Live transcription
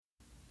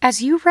As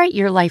you write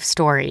your life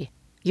story,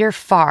 you're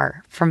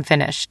far from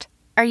finished.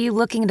 Are you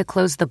looking to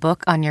close the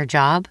book on your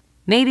job?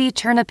 Maybe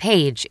turn a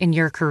page in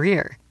your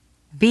career?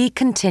 Be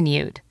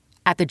continued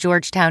at the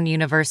Georgetown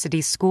University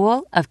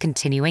School of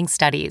Continuing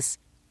Studies.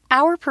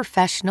 Our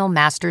professional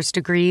master's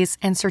degrees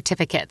and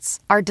certificates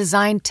are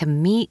designed to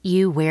meet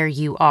you where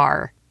you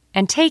are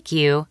and take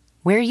you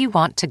where you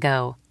want to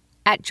go.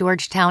 At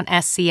Georgetown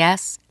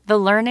SCS, the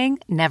learning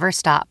never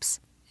stops,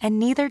 and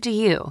neither do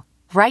you.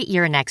 Write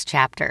your next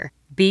chapter.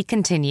 Be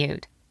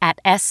continued at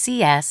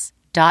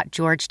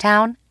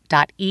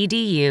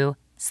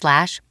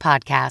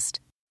scs.georgetown.edu/podcast.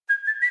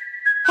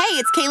 Hey,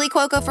 it's Kaylee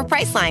Cuoco for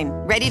Priceline.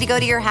 Ready to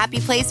go to your happy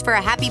place for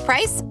a happy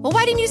price? Well,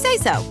 why didn't you say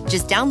so?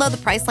 Just download the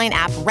Priceline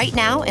app right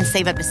now and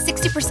save up to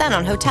 60%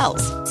 on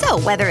hotels. So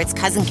whether it's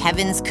Cousin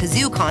Kevin's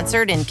Kazoo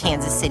Concert in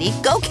Kansas City,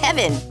 go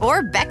Kevin,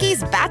 or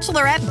Becky's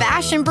Bachelorette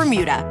Bash in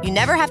Bermuda, you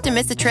never have to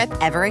miss a trip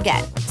ever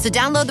again. So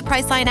download the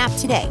Priceline app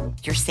today.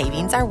 Your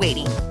savings are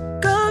waiting.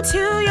 Go to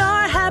your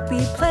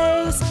happy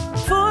place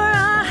for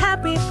a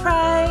happy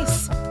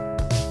price.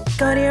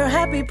 Go to your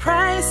happy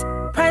price,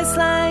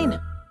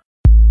 Priceline.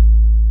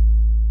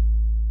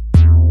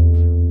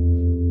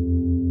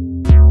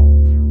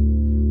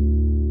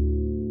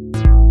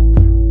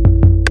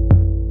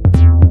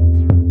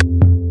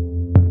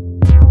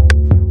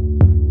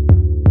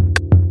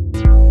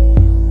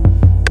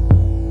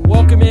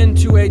 Welcome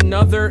into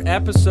another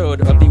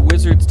episode of the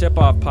Wizards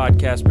Tip-Off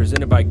Podcast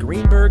presented by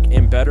Greenberg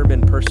and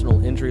Betterman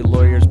Personal Injury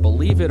Lawyers.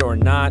 Believe it or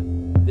not,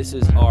 this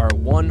is our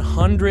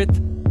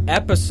 100th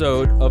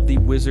episode of the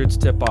Wizards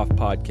Tip-Off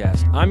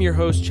Podcast. I'm your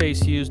host,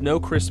 Chase Hughes. No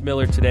Chris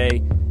Miller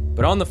today,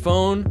 but on the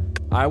phone,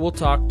 I will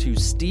talk to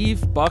Steve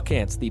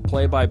Buckhantz, the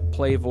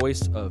play-by-play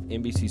voice of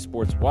NBC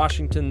Sports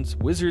Washington's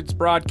Wizards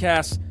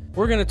broadcasts.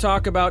 We're going to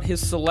talk about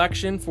his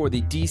selection for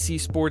the DC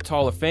Sports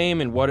Hall of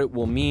Fame and what it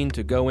will mean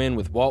to go in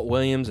with Walt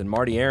Williams and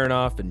Marty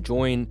Aronoff and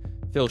join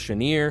Phil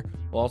Chenier.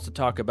 We'll also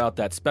talk about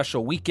that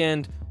special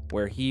weekend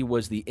where he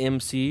was the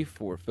MC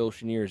for Phil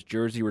Chenier's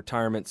jersey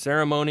retirement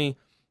ceremony.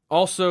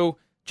 Also,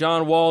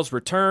 John Wall's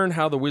return,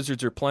 how the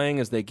Wizards are playing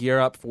as they gear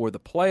up for the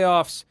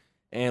playoffs,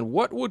 and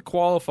what would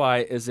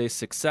qualify as a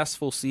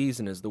successful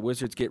season as the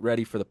Wizards get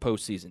ready for the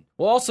postseason.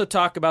 We'll also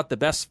talk about the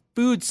best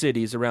food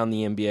cities around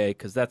the NBA,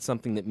 because that's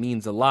something that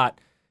means a lot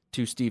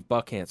to Steve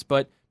Buckhantz.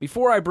 But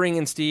before I bring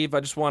in Steve, I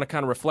just want to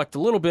kind of reflect a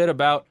little bit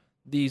about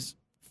these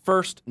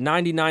first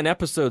 99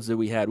 episodes that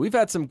we had. We've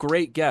had some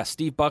great guests.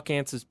 Steve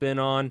Buckhantz has been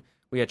on.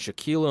 We had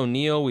Shaquille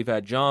O'Neal. We've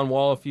had John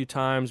Wall a few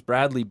times,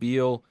 Bradley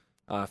Beal,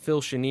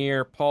 Phil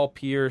Chenier, Paul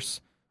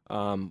Pierce.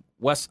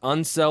 Wes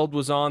Unseld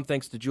was on,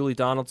 thanks to Julie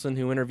Donaldson,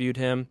 who interviewed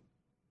him.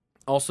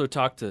 Also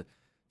talked to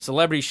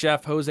celebrity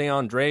chef Jose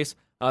Andres.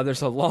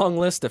 There's a long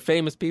list of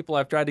famous people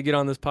I've tried to get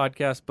on this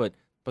podcast, but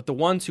the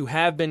ones who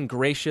have been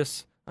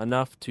gracious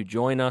enough to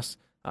join us,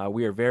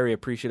 we are very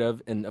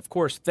appreciative. And, of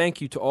course, thank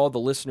you to all the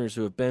listeners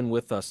who have been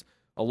with us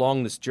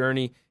along this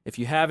journey. If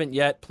you haven't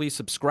yet, please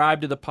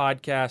subscribe to the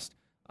podcast,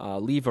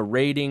 leave a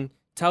rating,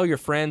 tell your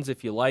friends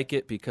if you like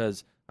it,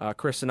 because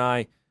Chris and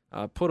I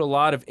put a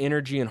lot of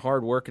energy and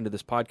hard work into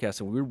this podcast,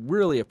 and we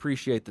really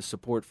appreciate the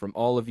support from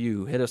all of you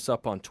who hit us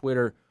up on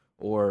Twitter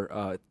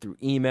or through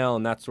email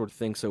and that sort of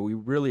thing, so we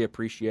really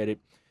appreciate it.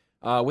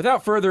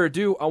 Without further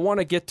ado, I want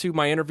to get to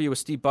my interview with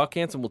Steve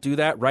Buckhantz, and we'll do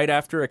that right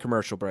after a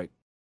commercial break.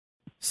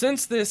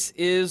 Since this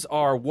is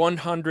our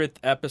 100th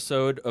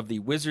episode of the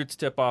Wizards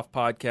Tip-Off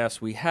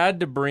Podcast, we had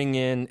to bring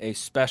in a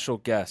special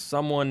guest,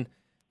 someone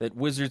that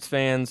Wizards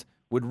fans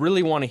would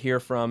really want to hear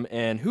from,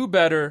 and who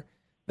better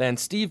than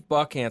Steve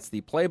Buckhantz,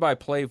 the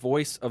play-by-play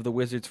voice of the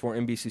Wizards for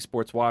NBC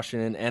Sports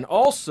Washington, and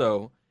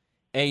also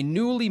a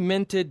newly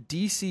minted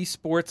DC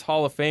Sports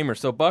Hall of Famer.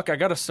 So, Buck, I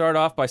got to start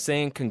off by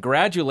saying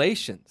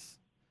congratulations.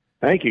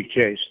 Thank you,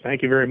 Chase.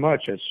 Thank you very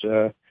much. It's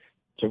a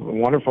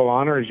wonderful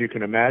honor, as you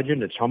can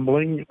imagine. It's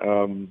humbling.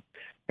 I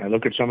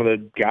look at some of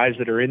the guys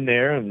that are in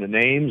there and the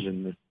names,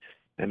 and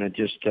it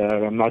just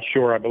I'm not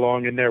sure I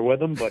belong in there with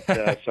them, but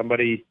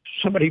somebody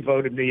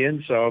voted me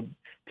in, so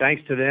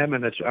thanks to them,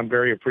 and I'm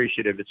very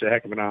appreciative. It's a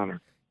heck of an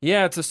honor.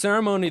 Yeah, it's a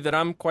ceremony that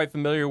I'm quite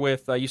familiar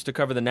with. I used to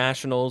cover the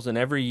Nationals, and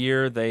every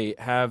year they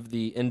have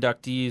the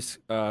inductees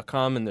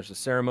come, and there's a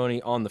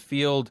ceremony on the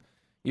field.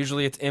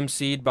 Usually it's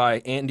emceed by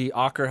Andy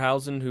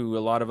Ockerhausen, who a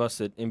lot of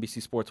us at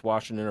NBC Sports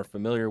Washington are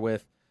familiar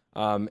with.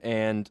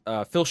 And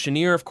Phil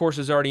Chenier, of course,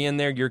 is already in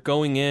there. You're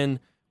going in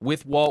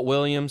with Walt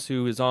Williams,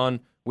 who is on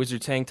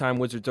Wizards Hang Time,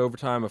 Wizards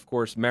Overtime, of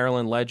course,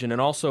 Maryland legend,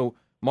 and also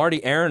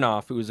Marty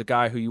Aronoff, who is a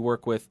guy who you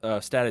work with,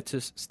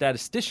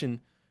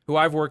 statistician, who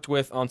I've worked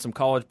with on some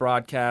college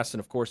broadcasts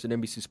and, of course, at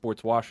NBC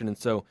Sports Washington.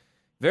 So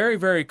very,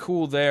 very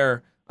cool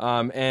there.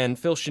 And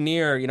Phil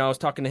Chenier, I was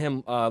talking to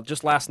him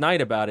just last night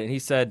about it, and he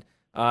said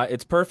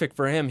it's perfect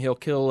for him. He'll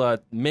kill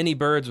many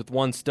birds with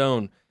one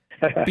stone.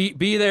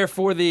 Be there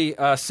for the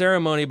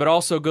ceremony, but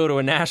also go to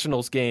a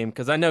Nationals game,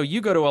 because I know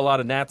you go to a lot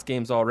of Nats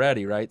games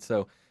already, right?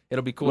 So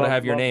it'll be cool to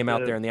have your name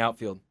out there in the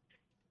outfield.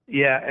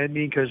 Yeah, I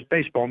mean, because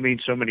baseball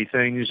means so many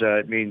things.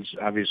 It means,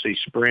 obviously,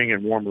 spring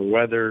and warmer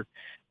weather.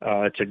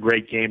 It's a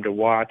great game to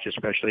watch,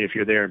 especially if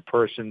you're there in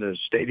person. The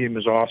stadium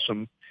is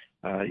awesome.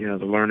 The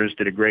Lerners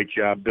did a great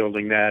job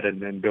building that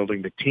and then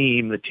building the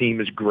team. The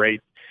team is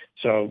great.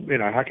 So,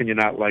 how can you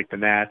not like the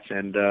Nats?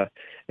 And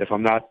if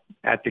I'm not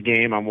at the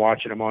game, I'm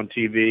watching them on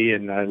TV,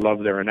 and I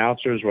love their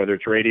announcers, whether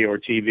it's radio or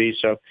TV.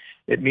 So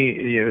it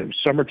means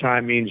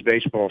summertime means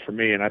baseball for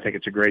me, and I think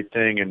it's a great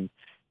thing. And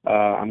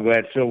I'm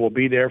glad Phil will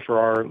be there for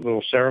our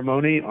little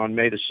ceremony on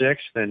May the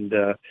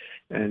 6th,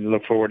 and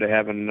look forward to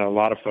having a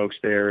lot of folks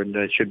there, and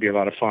it should be a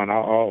lot of fun.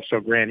 Also,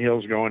 Grant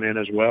Hill's going in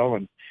as well,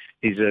 and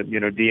he's a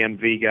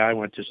DMV guy,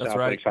 went to South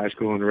Lakes High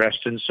School in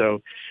Reston.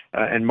 So,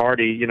 and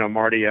Marty,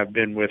 Marty I've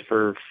been with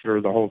for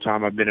the whole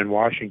time I've been in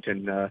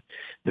Washington.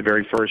 The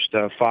very first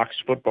Fox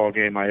football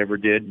game I ever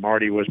did,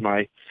 Marty was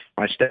my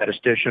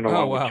statistician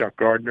along with Chuck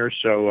Gardner.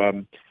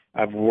 So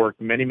I've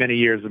worked many, many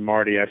years with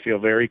Marty. I feel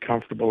very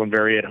comfortable and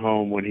very at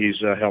home when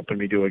he's helping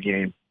me do a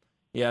game.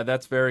 Yeah,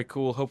 that's very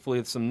cool. Hopefully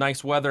it's some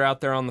nice weather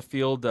out there on the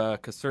field,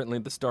 because certainly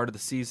the start of the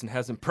season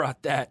hasn't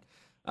brought that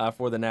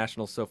for the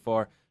Nationals so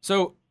far.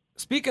 So,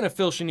 speaking of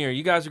Phil Chenier,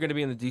 you guys are going to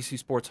be in the DC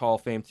Sports Hall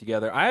of Fame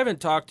together. I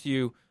haven't talked to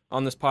you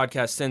on this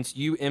podcast since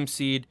you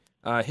emceed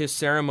his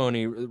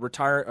ceremony,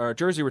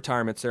 jersey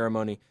retirement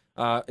ceremony,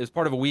 as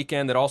part of a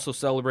weekend that also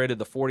celebrated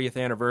the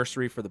 40th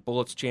anniversary for the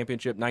Bullets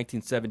Championship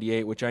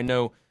 1978, which I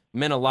know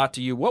meant a lot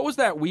to you. What was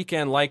that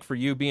weekend like for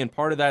you, being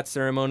part of that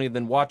ceremony,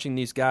 then watching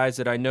these guys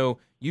that I know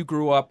you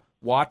grew up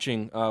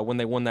watching when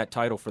they won that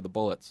title for the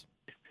Bullets?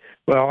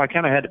 Well, I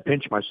kind of had to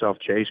pinch myself,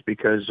 Chase,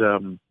 because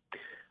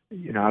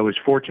I was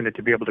fortunate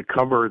to be able to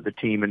cover the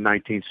team in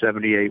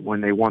 1978 when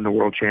they won the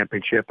World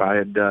Championship. I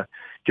had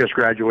just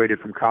graduated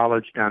from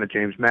college down at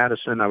James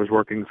Madison. I was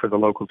working for the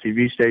local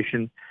TV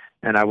station,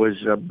 and I was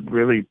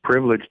really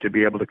privileged to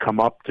be able to come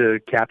up to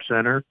Cap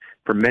Center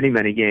for many,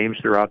 many games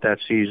throughout that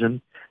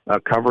season,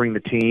 covering the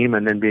team,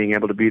 and then being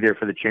able to be there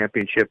for the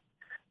championship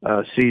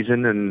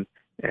season.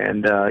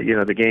 And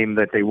the game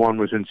that they won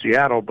was in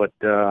Seattle, but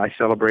I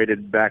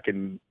celebrated back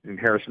in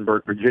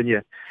Harrisonburg,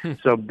 Virginia.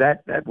 So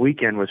that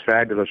weekend was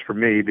fabulous for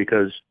me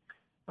because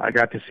I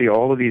got to see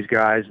all of these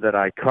guys that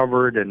I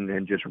covered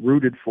and just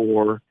rooted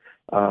for.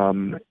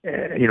 I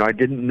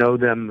didn't know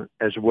them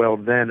as well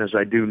then as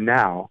I do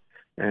now,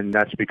 and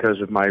that's because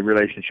of my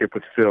relationship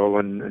with Phil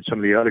and some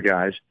of the other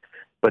guys.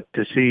 But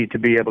to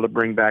be able to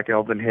bring back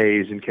Elvin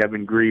Hayes and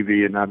Kevin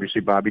Greavy, and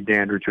obviously Bobby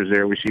Dandridge was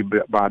there. We see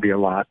Bobby a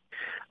lot.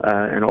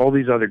 And all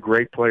these other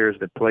great players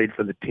that played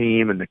for the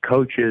team and the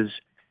coaches,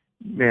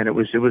 man, it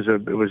was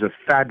a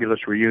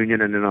fabulous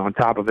reunion. And then on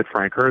top of it,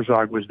 Frank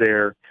Herzog was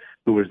there,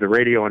 who was the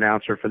radio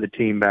announcer for the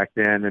team back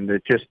then. And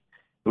it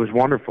was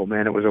wonderful,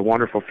 man. It was a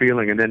wonderful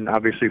feeling. And then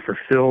obviously for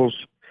Phil's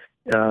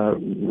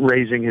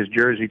raising his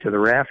jersey to the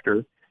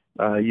rafter,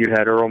 you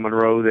had Earl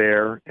Monroe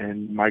there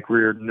and Mike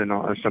Reardon and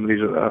some of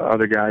these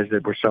other guys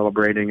that were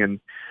celebrating.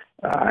 And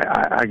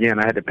I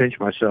had to pinch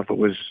myself. It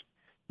was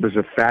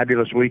a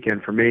fabulous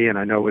weekend for me, and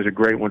I know it was a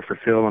great one for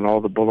Phil and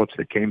all the Bullets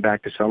that came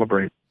back to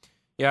celebrate.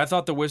 Yeah, I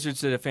thought the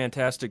Wizards did a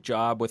fantastic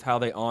job with how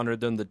they honored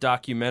them, the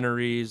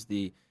documentaries,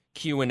 the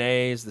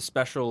Q&As, the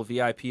special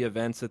VIP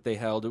events that they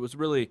held. It was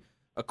really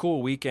a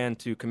cool weekend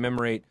to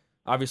commemorate,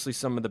 obviously,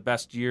 some of the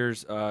best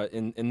years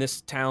in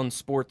this town's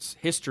sports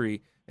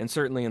history, and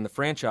certainly in the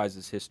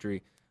franchise's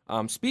history.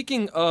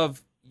 Speaking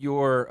of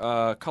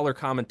your color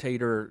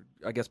commentator,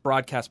 I guess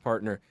broadcast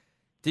partner,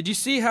 did you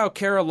see how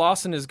Kara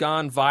Lawson has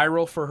gone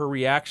viral for her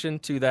reaction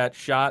to that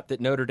shot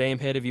that Notre Dame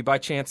hit? Have you by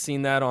chance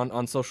seen that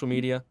on social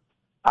media?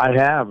 I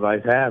have. I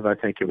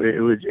think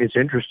it's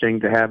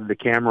interesting to have the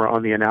camera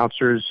on the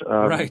announcers,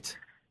 right?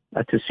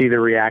 To see the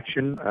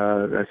reaction.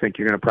 I think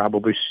you're going to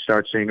probably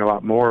start seeing a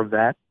lot more of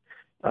that,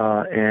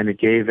 and it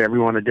gave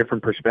everyone a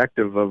different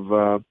perspective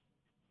of.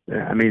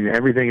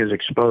 Everything is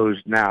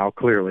exposed now,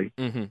 clearly,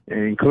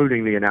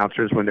 including the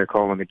announcers when they're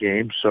calling the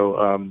game.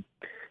 So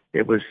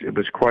it was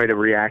quite a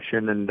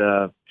reaction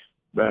and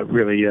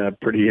really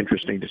pretty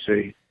interesting to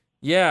see.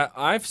 Yeah,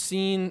 I've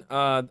seen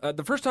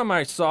the first time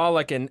I saw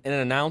like an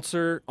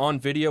announcer on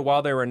video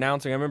while they were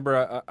announcing. I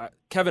remember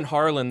Kevin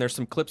Harlan. There's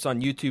some clips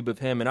on YouTube of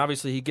him, and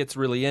obviously he gets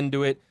really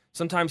into it.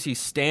 Sometimes he's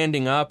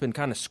standing up and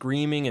kind of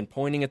screaming and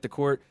pointing at the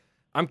court.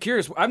 I'm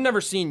curious. I've never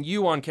seen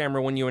you on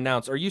camera when you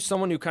announce. Are you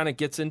someone who kind of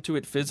gets into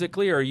it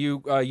physically, or are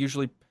you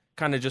usually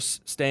kind of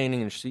just staying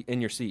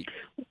in your seat?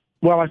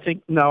 Well, I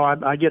think, no,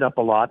 I get up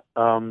a lot.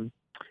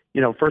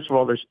 First of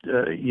all, there's,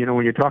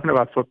 when you're talking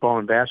about football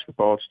and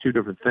basketball, it's two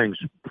different things.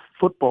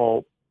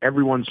 Football,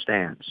 everyone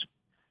stands.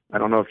 I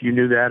don't know if you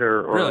knew that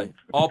or really?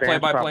 All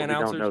play-by-play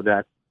announcers? Don't know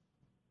that.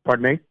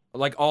 Pardon me?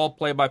 Like all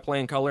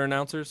play-by-play and color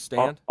announcers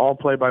stand? All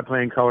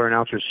play-by-play and color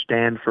announcers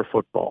stand for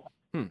football.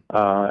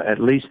 At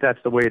least that's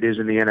the way it is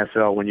in the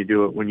NFL when you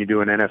do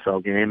an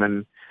NFL game.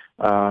 And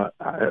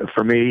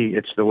for me,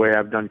 it's the way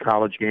I've done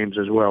college games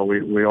as well.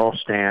 We all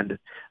stand.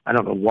 I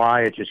don't know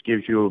why. It just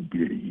gives you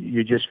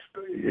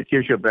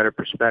a better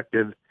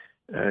perspective.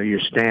 You're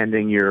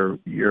standing.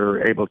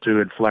 You're able to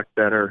inflect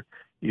better.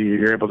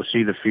 You're able to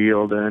see the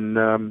field.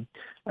 And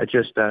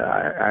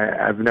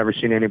I've never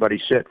seen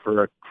anybody sit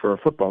for a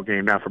football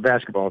game. Now for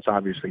basketball, it's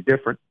obviously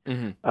different.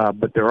 Mm-hmm.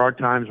 But there are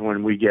times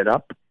when we get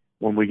up,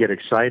 when we get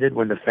excited,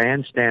 when the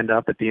fans stand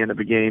up at the end of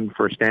a game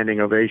for a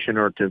standing ovation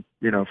or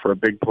for a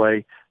big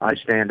play, I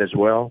stand as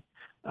well.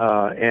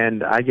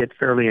 And I get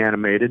fairly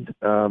animated,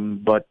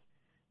 but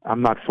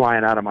I'm not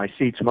flying out of my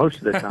seats most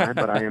of the time,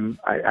 but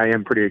I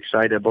am pretty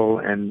excitable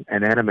and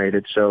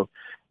animated. So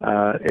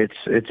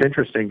it's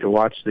interesting to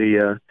watch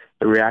the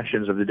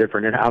reactions of the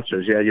different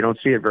announcers. Yeah, you don't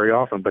see it very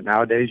often, but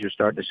nowadays you're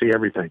starting to see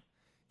everything.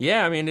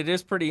 Yeah, I mean, it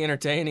is pretty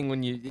entertaining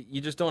when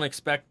you just don't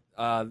expect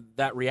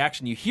that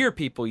reaction. You hear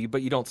people,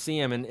 but you don't see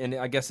them, and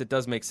I guess it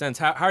does make sense.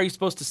 How are you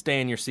supposed to stay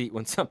in your seat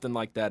when something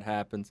like that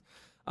happens?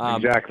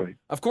 Exactly.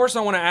 Of course,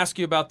 I want to ask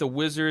you about the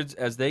Wizards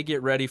as they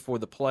get ready for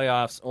the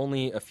playoffs.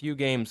 Only a few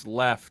games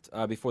left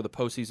before the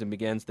postseason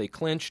begins. They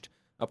clinched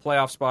a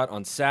playoff spot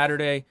on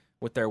Saturday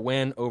with their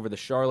win over the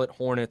Charlotte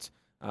Hornets.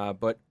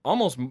 But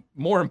almost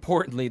more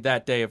importantly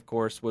that day, of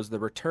course, was the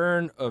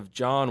return of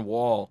John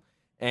Wall.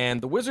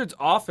 And the Wizards'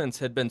 offense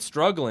had been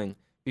struggling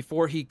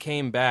before he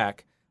came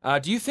back.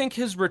 Do you think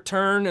his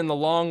return in the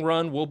long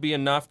run will be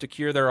enough to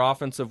cure their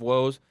offensive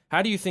woes?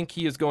 How do you think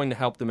he is going to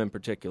help them in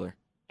particular?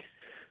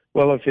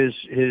 Well,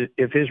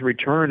 if his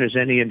return is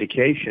any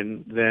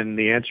indication, then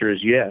the answer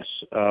is yes,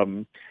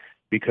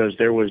 because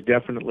there was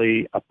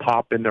definitely a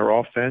pop in their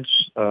offense.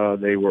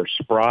 They were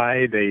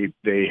spry.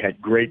 They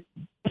had great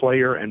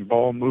player and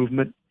ball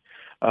movement.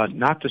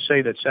 Not to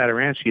say that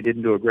Satoransky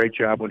didn't do a great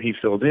job when he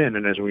filled in,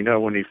 and as we know,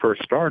 when he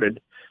first started,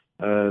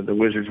 the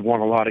Wizards won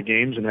a lot of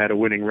games and had a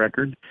winning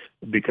record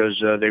because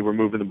they were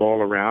moving the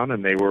ball around,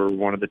 and they were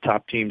one of the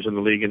top teams in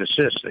the league in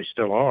assists. They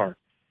still are.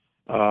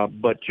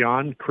 But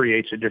John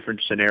creates a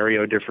different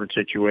scenario, different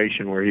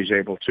situation where he's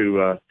able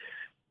to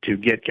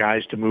get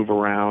guys to move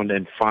around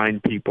and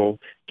find people,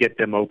 get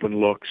them open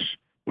looks.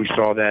 We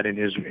saw that in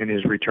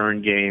his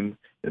return game,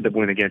 the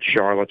win against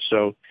Charlotte.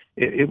 So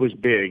it was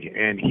big,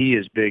 and he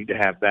is big to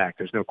have back.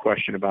 There's no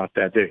question about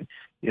that.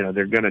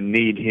 They're going to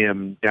need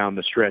him down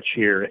the stretch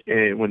here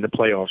when the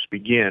playoffs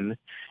begin,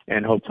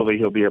 and hopefully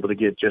he'll be able to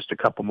get just a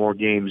couple more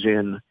games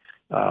in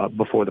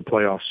before the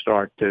playoffs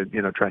start to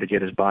try to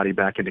get his body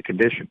back into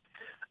condition.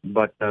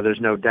 But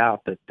there's no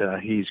doubt that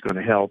he's going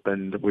to help,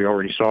 and we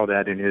already saw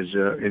that in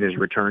his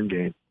return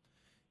game.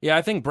 Yeah,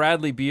 I think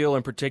Bradley Beal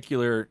in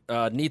particular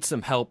needs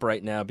some help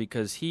right now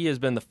because he has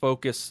been the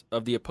focus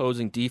of the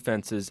opposing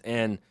defenses,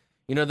 and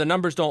the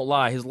numbers don't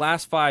lie. His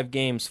last 5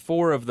 games,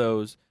 4 of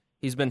those,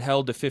 he's been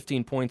held to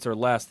 15 points or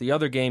less. The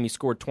other game, he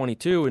scored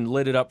 22 and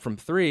lit it up from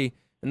 3,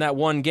 and that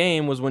one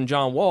game was when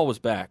John Wall was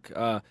back.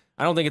 I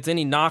don't think it's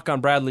any knock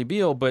on Bradley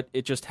Beal, but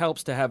it just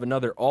helps to have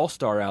another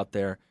all-star out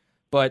there.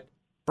 But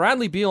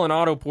Bradley Beal and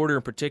Otto Porter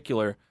in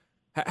particular,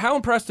 how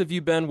impressed have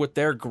you been with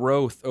their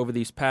growth over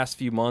these past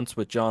few months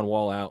with John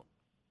Wall out?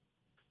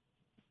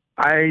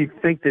 I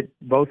think that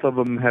both of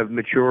them have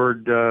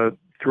matured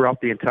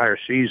throughout the entire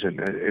season.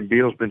 And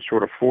Beal's been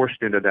sort of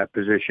forced into that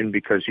position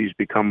because he's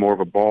become more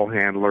of a ball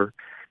handler,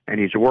 and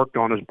he's worked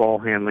on his ball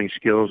handling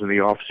skills in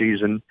the off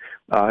season.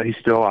 He's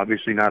still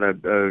obviously not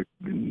a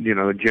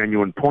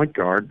genuine point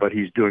guard, but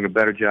he's doing a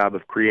better job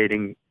of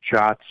creating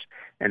shots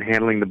and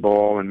handling the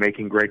ball and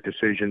making great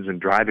decisions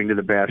and driving to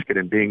the basket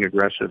and being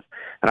aggressive.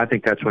 And I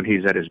think that's when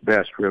he's at his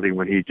best, really,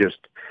 when he just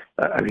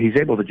he's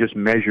able to just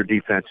measure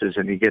defenses,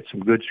 and he gets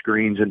some good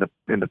screens in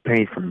the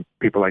paint from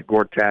people like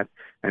Gortat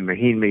and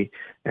Mahinmi,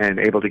 and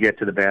able to get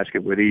to the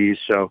basket with ease.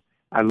 So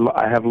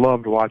I have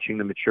loved watching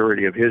the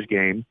maturity of his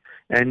game.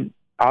 And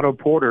Otto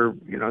Porter,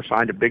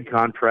 signed a big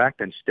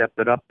contract and stepped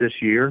it up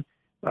this year.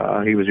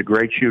 He was a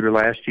great shooter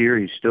last year.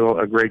 He's still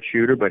a great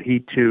shooter, but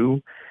he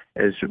too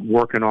is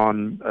working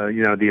on,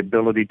 the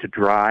ability to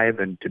drive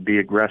and to be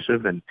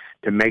aggressive and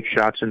to make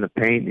shots in the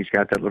paint. He's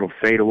got that little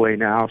fadeaway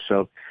now.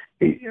 So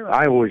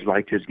I always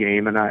liked his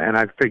game, and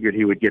I figured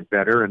he would get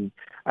better. And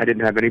I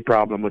didn't have any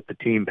problem with the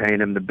team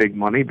paying him the big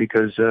money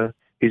because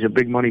he's a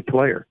big money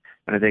player.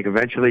 And I think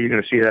eventually you're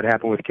going to see that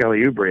happen with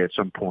Kelly Oubre at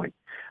some point.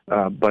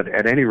 But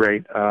at any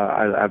rate,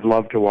 I've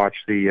loved to watch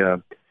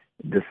the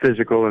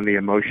physical and the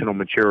emotional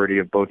maturity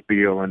of both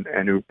Beal and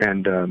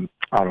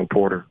Otto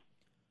Porter.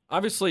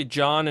 Obviously,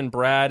 John and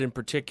Brad in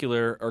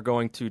particular are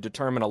going to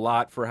determine a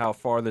lot for how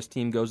far this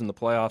team goes in the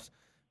playoffs.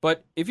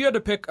 But if you had to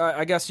pick,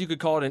 I guess you could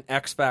call it an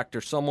X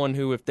factor, someone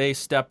who, if they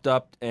stepped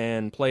up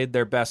and played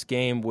their best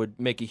game, would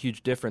make a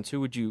huge difference,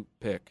 who would you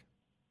pick?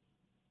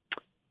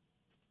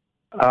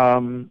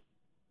 Well,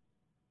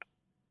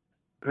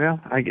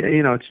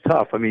 it's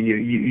tough. I mean,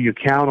 you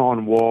count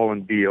on Wall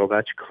and Beal,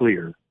 that's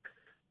clear.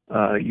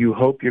 You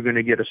hope you're going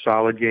to get a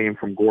solid game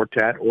from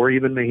Gortat or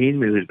even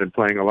Mahinmi, who's been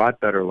playing a lot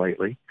better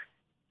lately.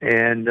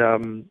 And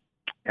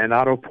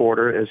Otto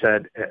Porter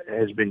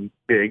has been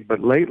big, but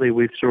lately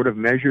we've sort of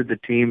measured the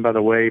team by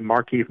the way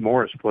Markieff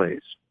Morris plays.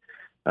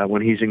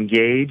 When he's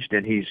engaged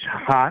and he's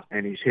hot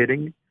and he's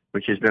hitting,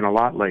 which has been a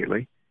lot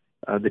lately,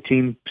 the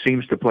team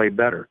seems to play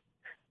better.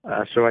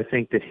 So I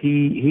think that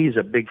he's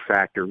a big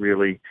factor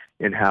really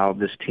in how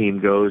this team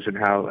goes and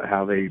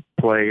how they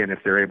play and if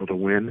they're able to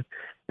win.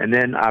 And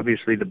then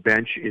obviously the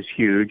bench is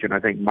huge, and I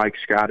think Mike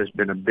Scott has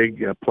been a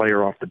big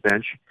player off the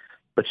bench,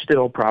 but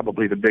still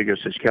probably the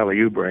biggest is Kelly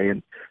Oubre.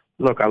 And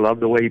look, I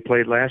love the way he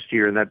played last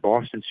year in that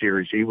Boston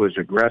series. He was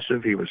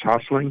aggressive. He was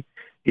hustling.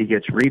 He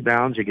gets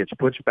rebounds. He gets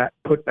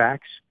putbacks.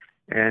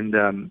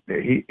 And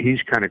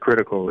he's kind of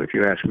critical, if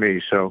you ask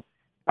me. So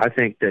I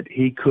think that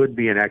he could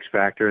be an X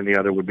factor, and the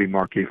other would be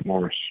Markieff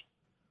Morris.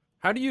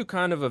 How do you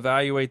kind of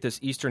evaluate this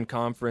Eastern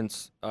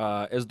Conference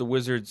as the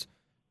Wizards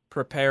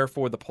prepare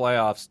for the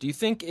playoffs? Do you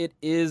think it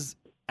is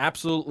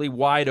absolutely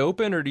wide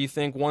open, or do you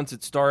think once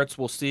it starts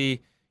we'll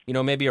see,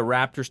 maybe a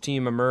Raptors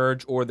team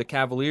emerge or the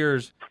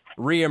Cavaliers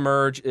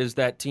reemerge as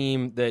that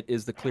team that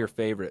is the clear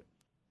favorite?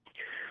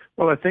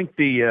 Well, I think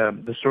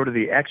the sort of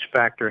the X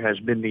factor has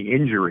been the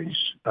injuries.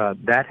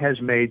 That has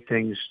made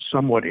things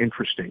somewhat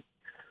interesting.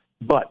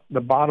 But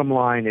the bottom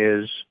line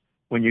is,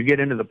 when you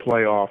get into the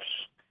playoffs,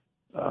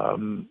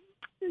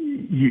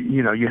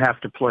 you have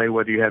to play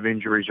whether you have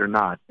injuries or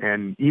not.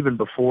 And even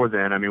before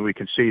then, I mean, we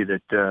can see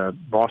that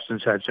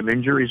Boston's had some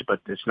injuries, but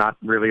it's not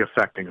really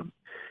affecting them.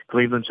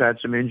 Cleveland's had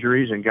some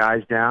injuries and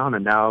guys down,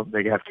 and now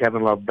they have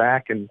Kevin Love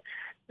back, and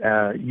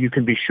you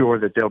can be sure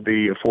that they'll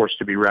be a force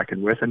to be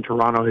reckoned with. And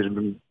Toronto has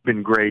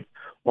been great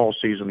all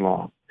season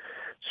long.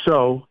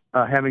 So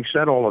having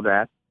said all of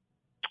that,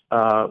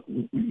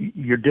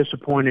 you're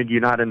disappointed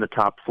you're not in the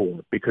top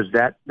four, because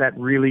that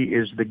really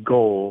is the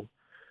goal.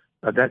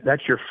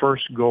 That's your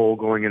first goal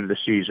going into the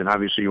season.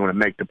 Obviously, you want to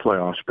make the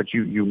playoffs, but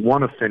you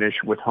want to finish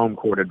with home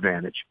court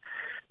advantage,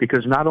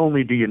 because not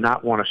only do you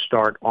not want to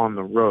start on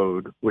the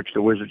road, which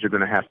the Wizards are going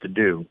to have to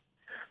do,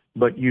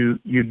 but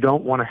you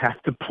don't want to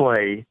have to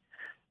play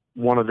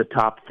one of the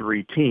top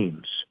three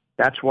teams.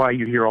 That's why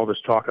you hear all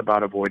this talk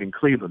about avoiding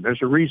Cleveland.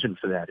 There's a reason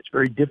for that. It's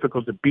very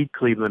difficult to beat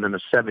Cleveland in a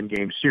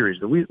 7-game series.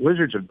 The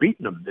Wizards have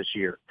beaten them this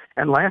year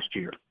and last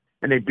year,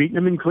 and they've beaten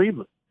them in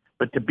Cleveland.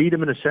 But to beat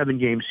them in a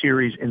 7-game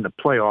series in the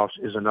playoffs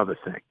is another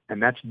thing,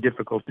 and that's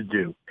difficult to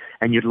do.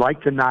 And you'd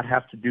like to not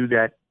have to do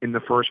that in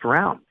the first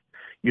round.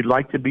 You'd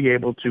like to be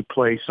able to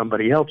play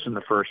somebody else in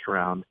the first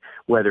round,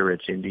 whether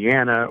it's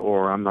Indiana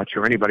or I'm not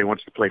sure anybody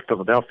wants to play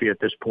Philadelphia at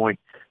this point.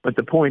 But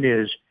the point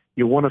is,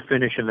 you want to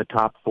finish in the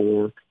top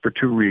four for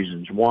two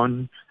reasons.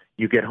 One,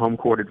 you get home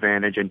court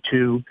advantage, and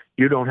two,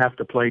 you don't have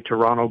to play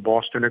Toronto,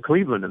 Boston, or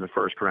Cleveland in the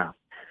first round.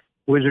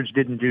 Wizards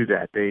didn't do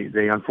that.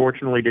 They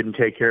unfortunately didn't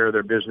take care of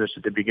their business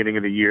at the beginning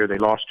of the year. They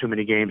lost too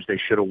many games they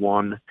should have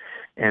won,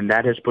 and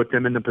that has put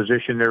them in the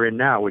position they're in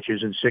now, which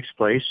is in 6th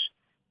place,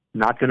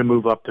 not going to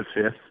move up to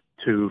 5th.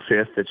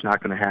 It's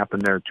not going to happen.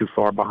 They're too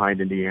far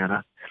behind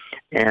Indiana.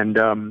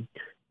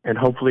 And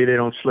hopefully they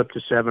don't slip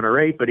to 7 or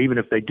 8, but even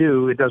if they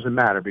do, it doesn't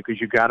matter, because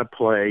you got to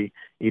play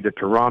either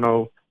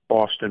Toronto,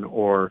 Boston,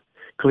 or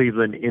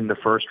Cleveland in the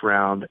first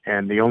round,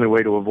 and the only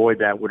way to avoid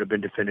that would have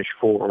been to finish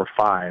 4 or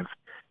 5,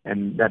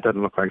 and that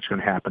doesn't look like it's going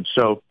to happen.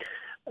 So,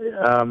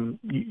 now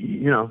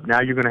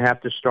you're going to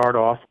have to start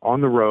off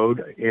on the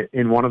road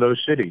in one of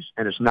those cities,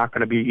 and it's not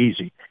going to be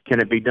easy. Can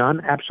it be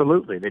done?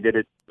 Absolutely. They did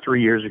it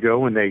 3 years ago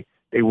when they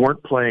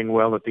weren't playing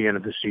well at the end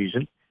of the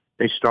season.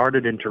 They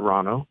started in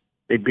Toronto.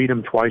 They beat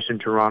them twice in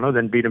Toronto,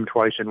 then beat them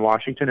twice in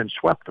Washington, and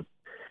swept them.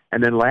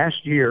 And then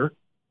last year,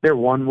 they're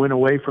 1 win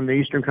away from the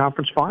Eastern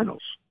Conference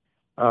Finals.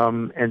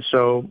 And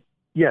so,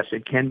 yes,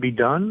 it can be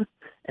done,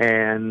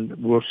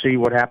 and we'll see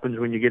what happens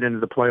when you get into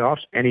the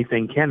playoffs.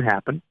 Anything can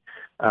happen,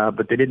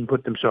 but they didn't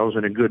put themselves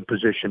in a good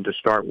position to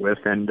start with,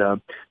 and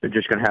they're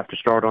just going to have to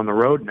start on the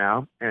road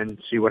now and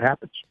see what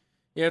happens.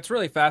 Yeah, it's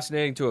really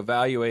fascinating to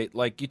evaluate.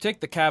 Like, you take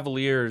the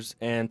Cavaliers,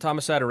 and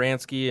Thomas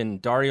Satoransky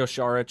and Dario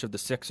Saric of the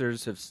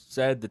Sixers have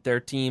said that their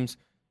teams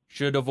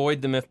should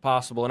avoid them if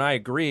possible, and I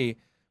agree.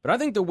 But I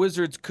think the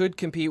Wizards could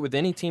compete with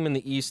any team in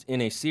the East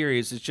in a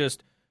series. It's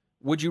just,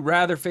 would you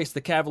rather face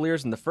the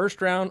Cavaliers in the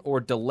first round or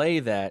delay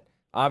that?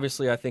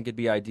 Obviously, I think it'd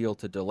be ideal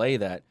to delay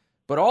that.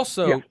 But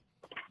also,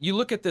 you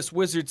look at this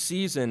Wizards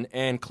season,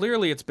 and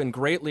clearly it's been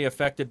greatly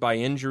affected by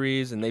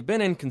injuries, and they've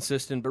been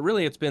inconsistent, but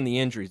really it's been the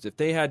injuries. If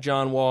they had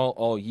John Wall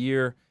all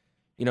year,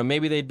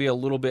 maybe they'd be a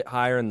little bit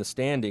higher in the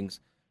standings.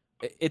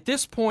 At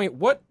this point,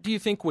 what do you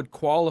think would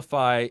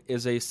qualify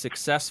as a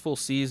successful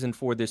season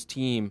for this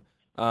team,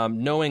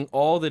 knowing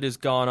all that has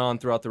gone on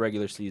throughout the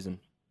regular season?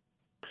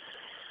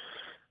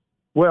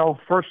 Well,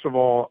 first of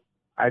all,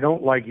 I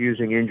don't like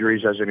using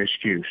injuries as an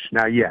excuse.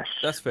 Now, yes,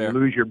 that's fair. You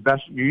lose your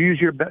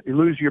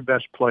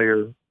best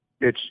player.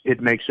 It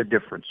makes a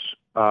difference.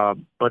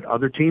 But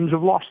other teams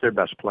have lost their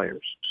best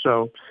players,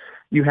 so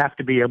you have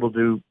to be able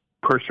to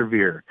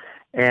persevere.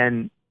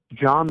 And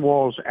John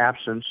Wall's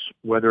absence,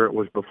 whether it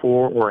was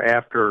before or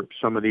after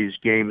some of these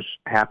games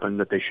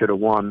happened that they should have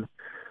won,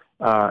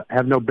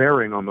 have no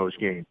bearing on those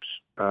games.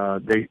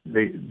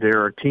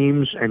 There are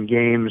teams and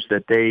games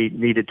that they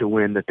needed to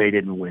win that they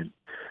didn't win.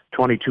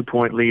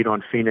 22-point lead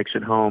on Phoenix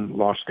at home,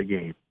 lost the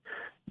game.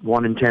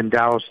 1-10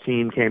 Dallas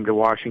team came to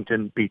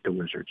Washington, beat the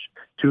Wizards.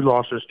 2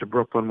 losses to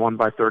Brooklyn, won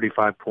by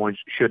 35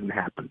 points, shouldn't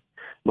happen.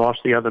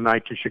 Lost the other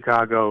night to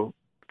Chicago,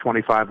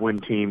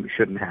 25-win team,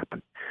 shouldn't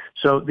happen.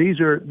 So these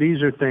are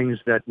things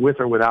that, with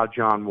or without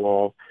John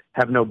Wall,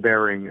 have no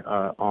bearing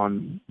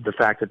on the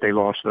fact that they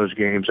lost those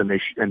games and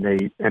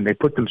they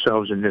put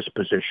themselves in this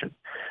position.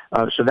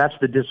 So that's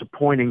the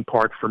disappointing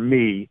part for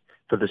me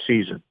for the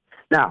season.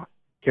 Now,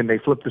 can they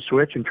flip the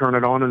switch and turn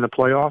it on in the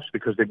playoffs?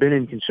 Because they've been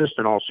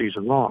inconsistent all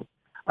season long.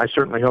 I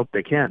certainly hope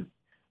they can.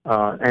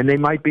 And they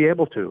might be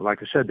able to.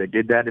 Like I said, they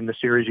did that in the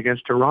series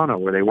against Toronto,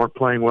 where they weren't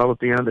playing well at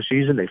the end of the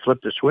season. They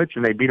flipped the switch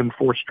and they beat them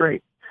 4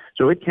 straight.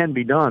 So it can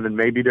be done, and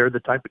maybe they're the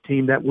type of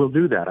team that will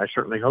do that. I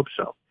certainly hope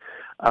so.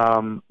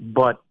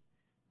 But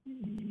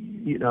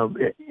you know,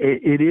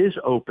 it is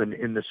open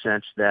in the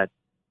sense that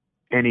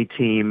any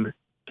team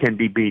can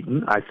be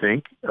beaten, I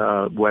think,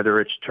 whether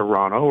it's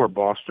Toronto or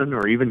Boston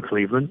or even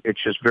Cleveland.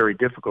 It's just very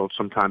difficult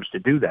sometimes to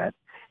do that.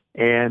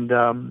 And,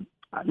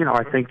 you know,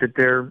 I think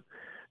that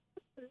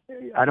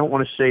I don't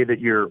want to say that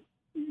you're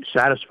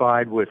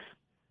satisfied with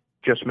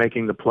just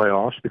making the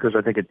playoffs, because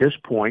I think at this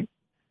point,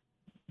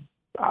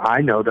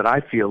 I know that I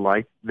feel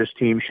like this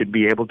team should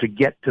be able to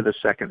get to the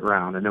second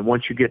round. And then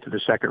once you get to the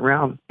second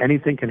round,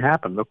 anything can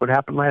happen. Look what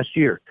happened last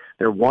year.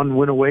 They're 1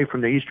 win away from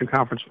the Eastern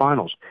Conference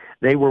Finals.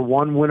 They were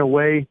 1 win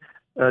away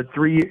a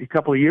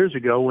couple of years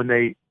ago when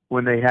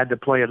they had to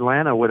play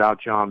Atlanta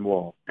without John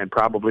Wall, and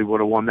probably would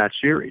have won that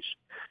series.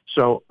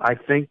 So I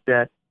think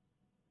that,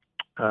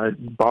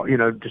 you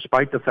know,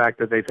 despite the fact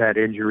that they've had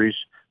injuries,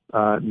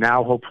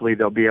 now hopefully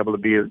they'll be able to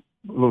be a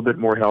little bit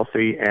more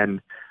healthy.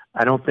 And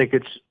I don't think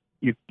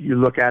you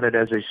look at it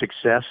as a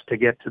success to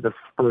get to the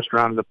first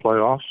round of the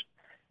playoffs.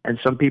 And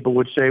some people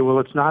would say, well,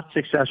 it's not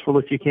successful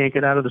if you can't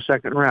get out of the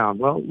second round.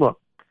 Well, look,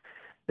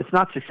 it's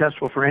not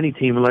successful for any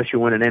team unless you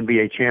win an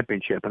NBA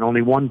championship, and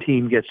only one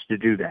team gets to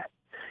do that.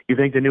 You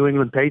think the New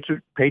England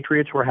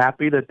Patriots were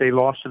happy that they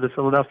lost to the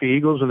Philadelphia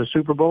Eagles in the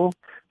Super Bowl?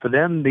 For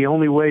them, the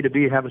only way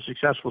to have a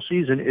successful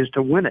season is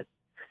to win it.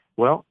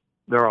 Well,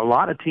 there are a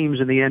lot of teams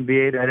in the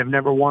NBA that have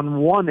never won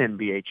one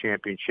NBA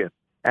championship,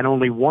 and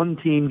only one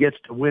team gets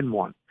to win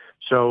one.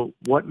 So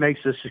what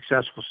makes a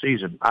successful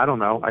season? I don't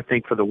know. I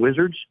think for the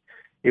Wizards,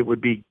 it would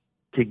be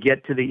to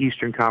get to the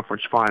Eastern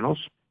Conference Finals.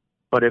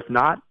 But if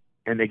not,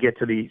 and they get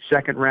to the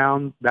second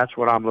round, that's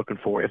what I'm looking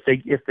for. If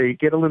they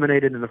get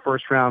eliminated in the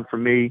first round, for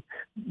me,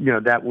 you know,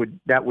 that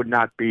would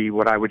not be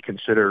what I would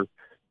consider,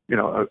 you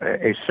know,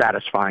 a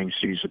satisfying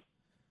season.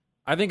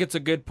 I think it's a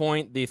good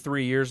point, the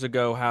 3 years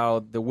ago,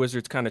 how the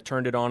Wizards kind of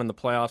turned it on in the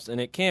playoffs, and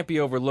it can't be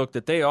overlooked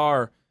that they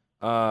are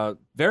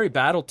very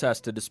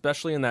battle-tested,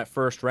 especially in that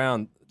first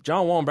round.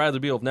 John Wall and Bradley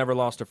Beal have never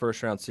lost a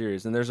first-round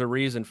series, and there's a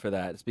reason for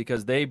that. It's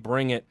because they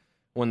bring it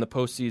when the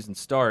postseason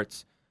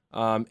starts.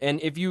 And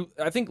if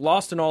I think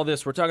lost in all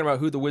this, we're talking about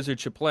who the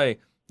Wizards should play.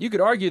 You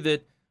could argue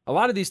that a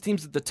lot of these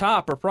teams at the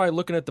top are probably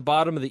looking at the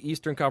bottom of the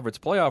Eastern Conference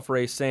playoff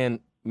race saying,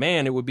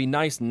 man, it would be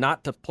nice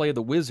not to play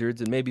the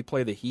Wizards and maybe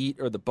play the Heat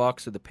or the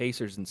Bucks or the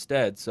Pacers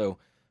instead. So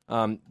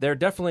they're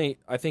definitely,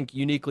 I think,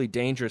 uniquely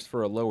dangerous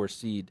for a lower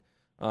seed.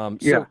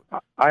 Yeah,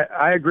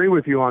 I agree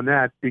with you on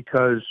that,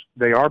 because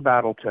they are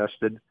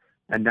battle-tested,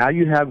 and now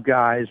you have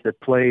guys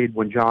that played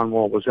when John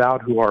Wall was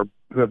out who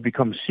have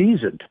become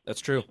seasoned. That's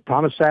true.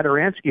 Thomas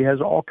Satoransky has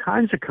all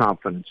kinds of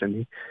confidence,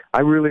 and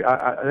I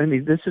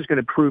mean, this is going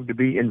to prove to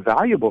be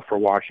invaluable for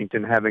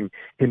Washington, having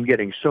him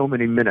getting so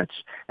many minutes,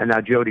 and now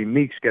Jody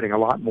Meeks getting a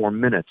lot more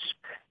minutes,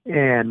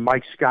 and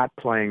Mike Scott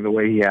playing the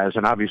way he has,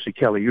 and obviously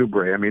Kelly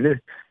Oubre. I mean,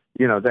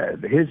 you know,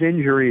 his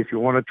injury, if you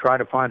want to try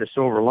to find a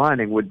silver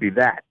lining, would be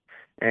that.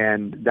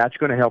 And that's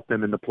going to help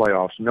them in the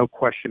playoffs, no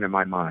question in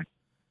my mind.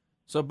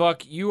 So,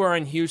 Buck, you are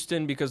in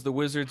Houston because the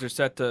Wizards are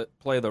set to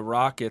play the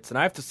Rockets. And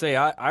I have to say,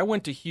 I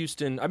went to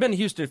Houston. I've been to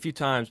Houston a few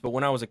times, but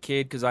when I was a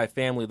kid, because I have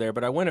family there.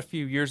 But I went a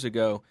few years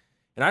ago,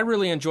 and I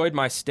really enjoyed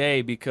my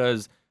stay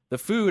because the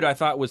food I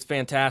thought was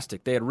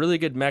fantastic. They had really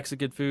good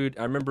Mexican food.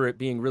 I remember it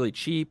being really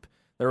cheap.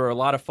 There were a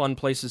lot of fun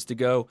places to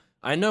go.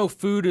 I know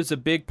food is a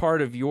big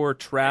part of your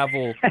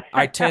travel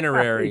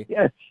itinerary.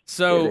 Yes,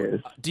 so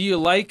do you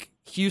like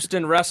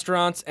Houston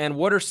restaurants, and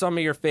what are some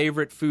of your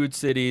favorite food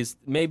cities,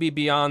 maybe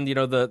beyond, you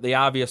know, the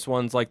obvious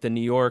ones like the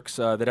New Yorks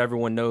that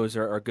everyone knows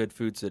are good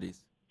food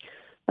cities?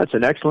 That's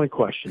an excellent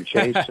question,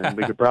 Chase, and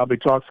we could probably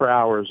talk for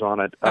hours on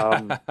it.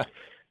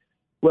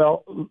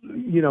 Well,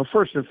 you know,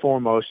 first and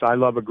foremost, I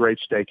love a great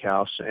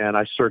steakhouse, and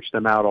I search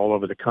them out all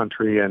over the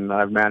country, and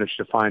I've managed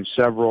to find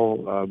several.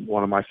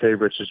 One of my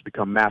favorites has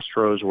become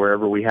Mastro's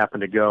wherever we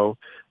happen to go.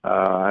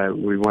 I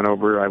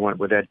went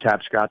with Ed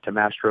Tapscott to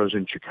Mastro's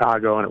in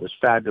Chicago, and it was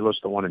fabulous.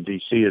 The one in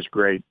D.C. is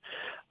great.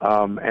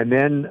 And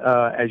then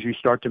as you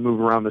start to move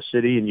around the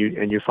city and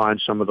you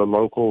find some of the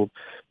local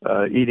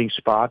eating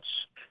spots,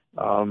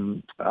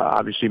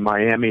 obviously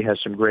Miami has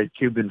some great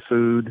Cuban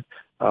food.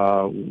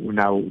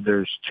 Now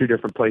there's 2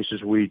 different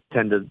places we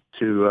tend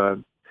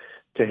to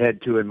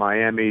head to in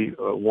Miami.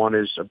 One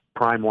is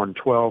Prime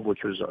 112,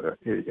 which was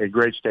a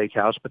great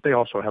steakhouse, but they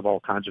also have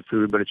all kinds of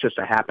food, but it's just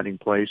a happening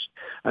place.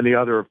 And the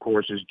other, of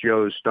course, is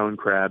Joe's Stone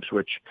Crabs,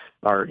 which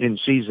are in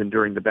season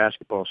during the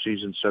basketball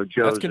season. So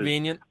Joe's That's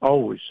convenient.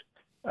 Always.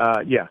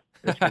 Yeah.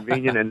 It's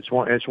convenient, and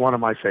it's one of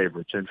my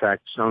favorites. In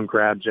fact, stone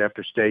crabs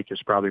after steak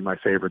is probably my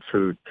favorite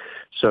food.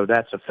 So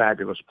that's a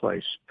fabulous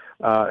place.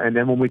 And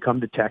then when we come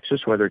to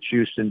Texas, whether it's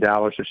Houston,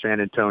 Dallas, or San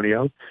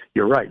Antonio,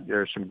 you're right.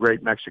 There are some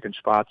great Mexican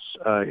spots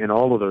in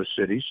all of those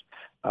cities,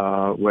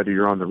 whether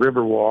you're on the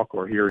Riverwalk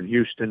or here in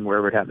Houston,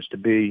 wherever it happens to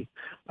be,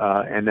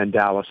 and then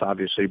Dallas,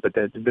 obviously. But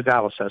the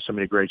Dallas has so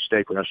many great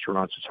steak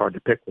restaurants, it's hard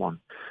to pick one.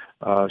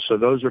 So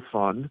those are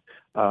fun.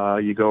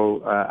 You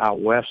go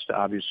out west,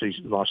 obviously,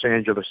 Los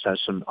Angeles has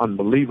some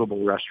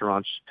unbelievable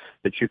restaurants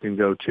that you can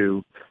go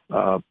to.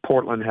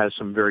 Portland has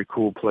some very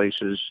cool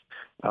places.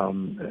 There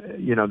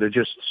are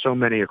just so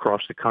many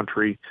across the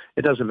country.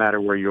 It doesn't matter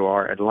where you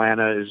are.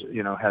 Atlanta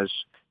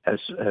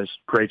has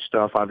great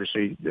stuff.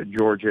 Obviously,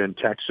 Georgia and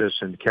Texas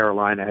and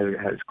Carolina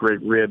has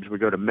great ribs. We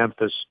go to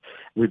Memphis.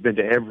 We've been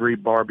to every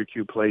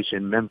barbecue place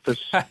in Memphis.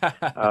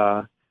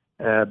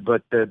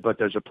 But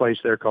there's a place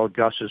there called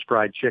Gus's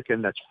Fried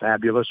Chicken that's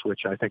fabulous,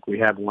 which I think we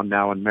have one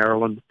now in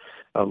Maryland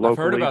locally. I've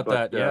heard about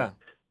that. Yeah.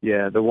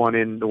 Yeah, the one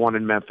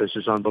in Memphis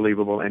is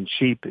unbelievable and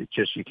cheap.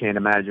 You can't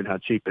imagine how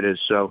cheap it is.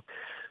 So,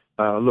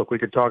 look, we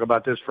could talk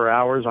about this for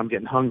hours. I'm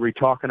getting hungry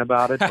talking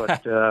about it,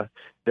 but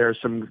there are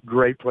some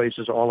great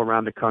places all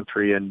around the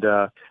country. And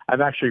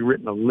I've actually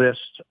written a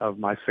list of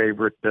my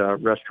favorite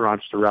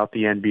restaurants throughout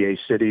the NBA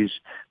cities,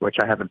 which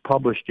I haven't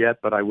published yet,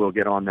 but I will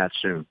get on that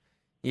soon.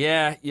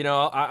 Yeah,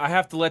 I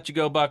have to let you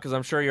go, Buck, because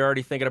I'm sure you're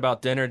already thinking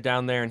about dinner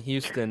down there in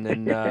Houston.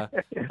 And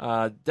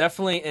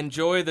definitely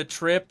enjoy the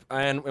trip,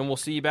 and we'll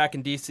see you back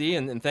in D.C.,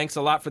 and thanks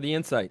a lot for the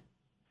insight.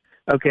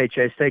 Okay,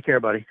 Chase. Take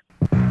care, buddy.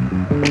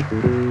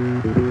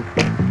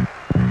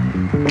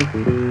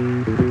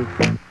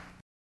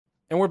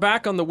 And we're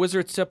back on the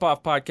Wizards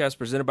Tip-Off podcast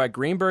presented by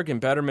Greenberg and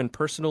Betterman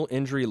Personal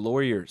Injury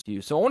Lawyers.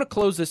 So I want to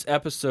close this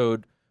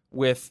episode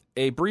with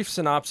a brief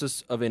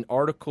synopsis of an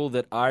article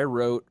that I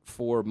wrote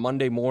for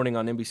Monday Morning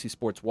on NBC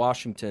Sports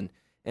Washington,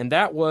 and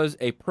that was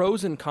a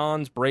pros and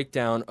cons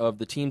breakdown of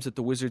the teams that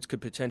the Wizards could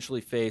potentially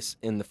face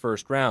in the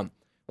first round.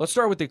 Let's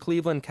start with the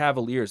Cleveland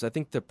Cavaliers. I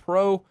think the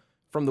pro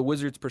from the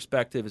Wizards'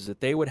 perspective is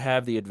that they would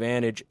have the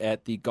advantage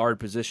at the guard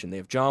position. They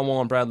have John Wall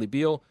and Bradley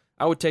Beal.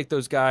 I would take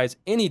those guys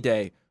any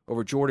day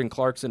over Jordan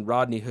Clarkson,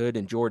 Rodney Hood,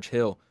 and George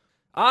Hill.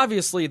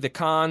 Obviously, the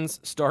cons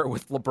start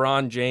with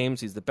LeBron James.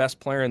 He's the best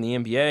player in the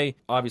NBA.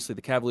 Obviously,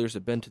 the Cavaliers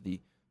have been to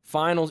the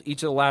finals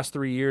each of the last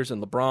 3 years,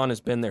 and LeBron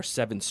has been there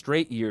 7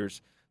 straight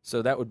years.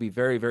 So that would be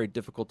very, very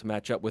difficult to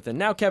match up with. And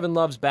now Kevin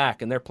Love's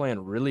back, and they're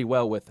playing really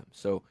well with him.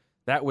 So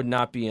that would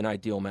not be an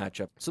ideal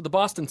matchup. So the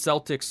Boston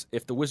Celtics,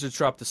 if the Wizards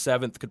drop to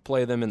 7th, could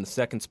play them in the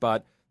second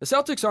spot. The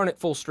Celtics aren't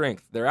at full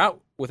strength. They're out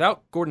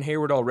without Gordon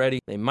Hayward already.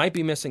 They might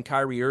be missing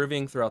Kyrie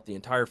Irving throughout the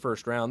entire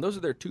first round. Those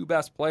are their 2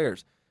 best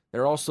players.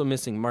 They're also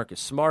missing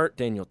Marcus Smart,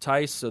 Daniel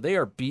Tice, so they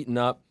are beaten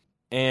up.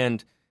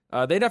 And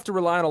they'd have to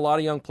rely on a lot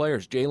of young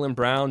players. Jaylen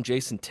Brown,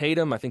 Jason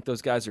Tatum, I think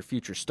those guys are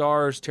future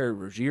stars. Terry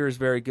Rozier is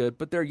very good,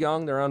 but they're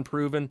young, they're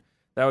unproven.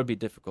 That would be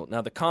difficult.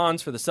 Now, the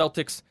cons for the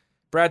Celtics,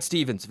 Brad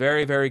Stevens,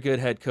 very, very good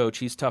head coach.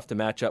 He's tough to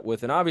match up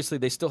with. And obviously,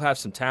 they still have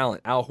some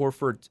talent. Al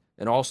Horford,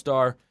 an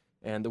all-star,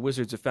 and the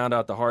Wizards have found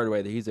out the hard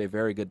way that he's a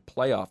very good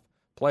playoff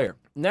player.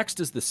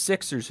 Next is the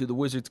Sixers, who the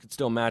Wizards could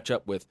still match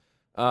up with.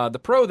 The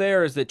pro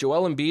there is that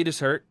Joel Embiid is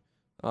hurt.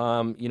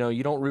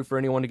 You don't root for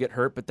anyone to get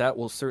hurt, but that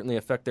will certainly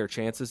affect their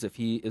chances if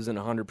he isn't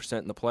 100%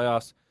 in the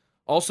playoffs.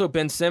 Also,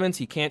 Ben Simmons,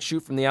 he can't shoot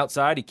from the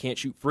outside. He can't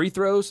shoot free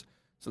throws,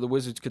 so the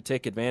Wizards could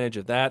take advantage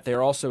of that.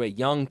 They're also a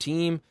young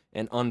team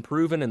and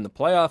unproven in the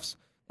playoffs.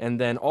 And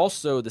then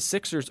also, the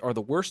Sixers are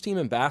the worst team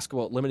in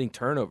basketball at limiting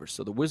turnovers.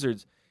 So the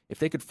Wizards, if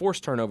they could force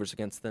turnovers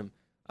against them,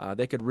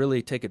 they could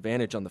really take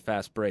advantage on the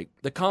fast break.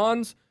 The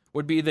cons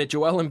would be that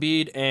Joel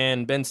Embiid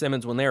and Ben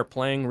Simmons, when they are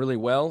playing really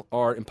well,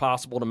 are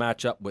impossible to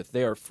match up with.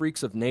 They are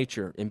freaks of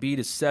nature. Embiid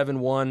is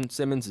 7'1",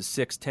 Simmons is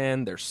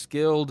 6'10". They're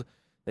skilled.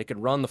 They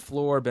could run the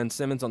floor. Ben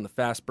Simmons on the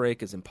fast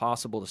break is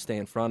impossible to stay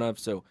in front of.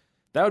 So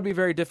that would be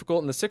very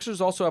difficult. And the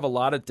Sixers also have a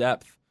lot of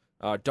depth.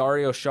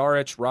 Dario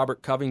Saric,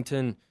 Robert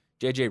Covington,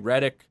 J.J.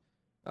 Redick,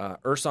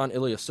 Ersan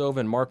Ilyasova,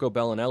 and Marco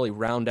Bellinelli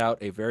round out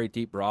a very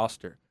deep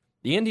roster.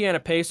 The Indiana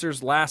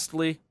Pacers,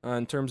 lastly,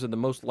 in terms of the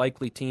most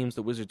likely teams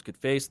the Wizards could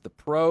face, the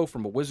pro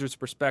from a Wizards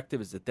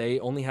perspective is that they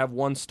only have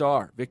 1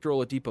 star. Victor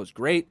Oladipo's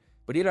great,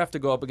 but he'd have to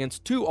go up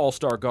against 2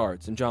 all-star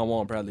guards in John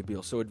Wall and Bradley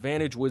Beal, so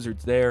advantage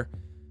Wizards there.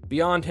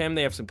 Beyond him,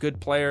 they have some good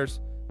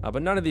players,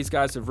 but none of these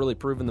guys have really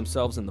proven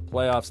themselves in the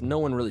playoffs. No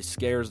one really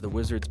scares the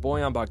Wizards.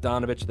 Bojan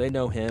Bogdanovic, they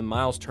know him.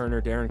 Miles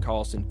Turner, Darren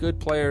Collison, good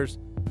players,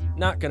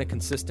 not going to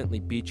consistently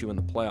beat you in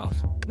the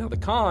playoffs. Now, the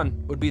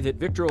con would be that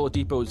Victor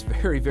Oladipo is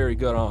very, very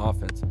good on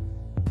offense.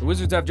 The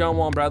Wizards have John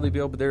Wall and Bradley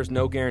Beal, but there's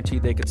no guarantee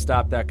they could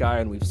stop that guy,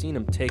 and we've seen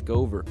him take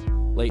over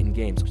late in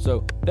games.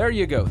 So there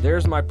you go.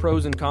 There's my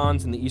pros and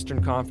cons in the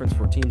Eastern Conference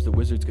for teams the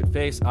Wizards could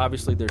face.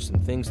 Obviously, there's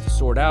some things to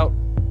sort out.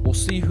 We'll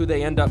see who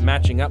they end up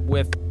matching up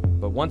with.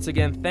 But once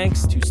again,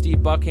 thanks to Steve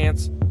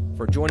Buckhantz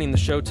for joining the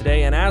show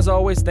today. And as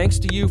always, thanks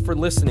to you for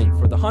listening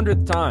for the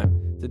 100th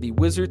time to the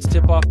Wizards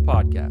Tip-Off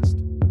Podcast.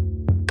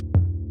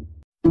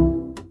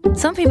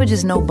 Some people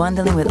just know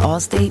bundling with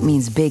Allstate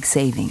means big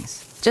savings.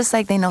 Just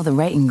like they know the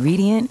right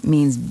ingredient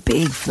means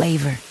big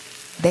flavor.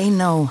 They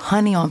know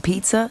honey on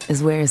pizza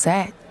is where it's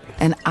at.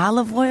 And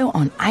olive oil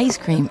on ice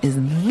cream is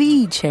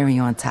the cherry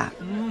on top.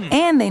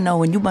 And they know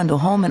when you bundle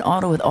home and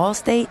auto with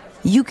Allstate,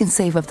 you can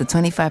save up to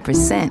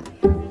 25%.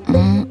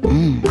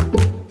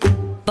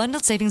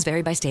 Bundled savings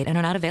vary by state and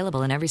are not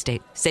available in every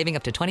state. Saving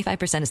up to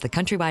 25% is the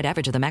countrywide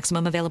average of the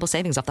maximum available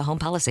savings off the home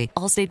policy.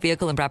 Allstate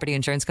Vehicle and Property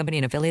Insurance Company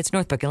and Affiliates,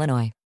 Northbrook, Illinois.